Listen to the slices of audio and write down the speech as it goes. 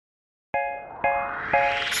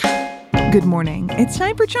Good morning. It's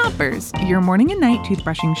time for Chompers, your morning and night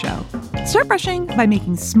toothbrushing show. Start brushing by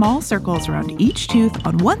making small circles around each tooth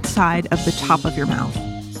on one side of the top of your mouth.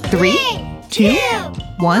 3, 2,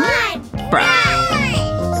 1, brush.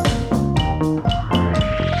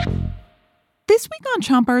 This week on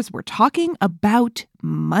Chompers, we're talking about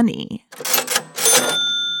money.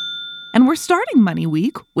 And we're starting Money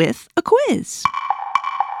Week with a quiz.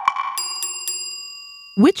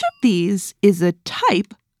 Which of these is a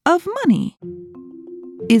type of money?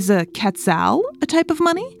 Is a quetzal a type of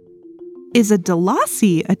money? Is a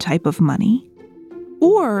dalasi a type of money?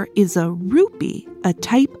 Or is a rupee a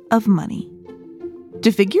type of money?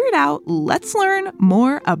 To figure it out, let's learn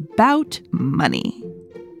more about money.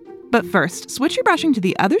 But first, switch your brushing to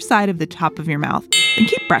the other side of the top of your mouth and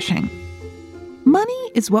keep brushing.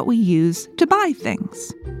 Money is what we use to buy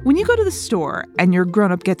things. When you go to the store and your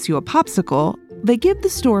grown-up gets you a popsicle, they give the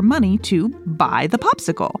store money to buy the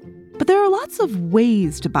popsicle. But there are lots of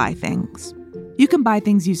ways to buy things. You can buy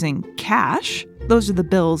things using cash. Those are the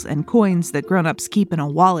bills and coins that grown-ups keep in a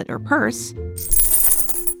wallet or purse.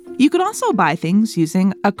 You can also buy things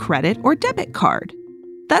using a credit or debit card.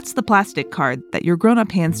 That's the plastic card that your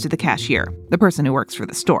grown-up hands to the cashier, the person who works for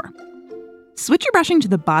the store. Switch your brushing to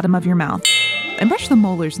the bottom of your mouth and brush the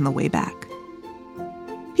molars on the way back.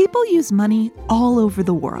 People use money all over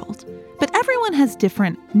the world, but everyone has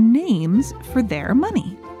different names for their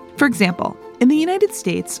money. For example, in the United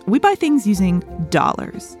States, we buy things using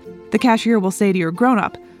dollars. The cashier will say to your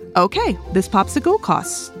grown-up, "Okay, this popsicle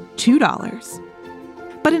costs $2.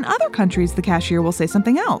 But in other countries, the cashier will say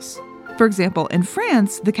something else. For example, in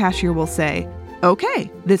France, the cashier will say, "Okay,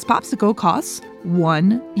 this popsicle costs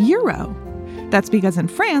 €1. That's because in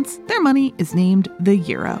France, their money is named the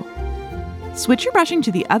euro. Switch your brushing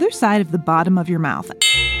to the other side of the bottom of your mouth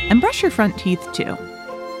and brush your front teeth too.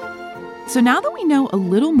 So now that we know a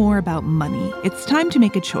little more about money, it's time to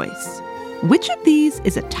make a choice. Which of these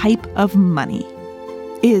is a type of money?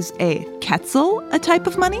 Is a quetzal a type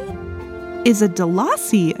of money? Is a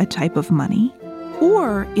dalasi a type of money?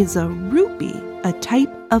 Or is a rupee a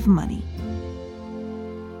type of money?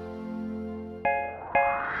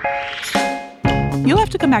 You'll have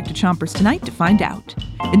to come back to Chompers tonight to find out.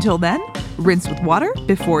 Until then, rinse with water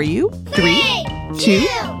before you. 3, 2,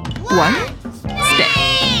 1, stay.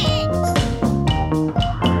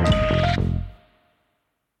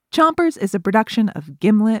 Chompers is a production of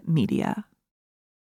Gimlet Media.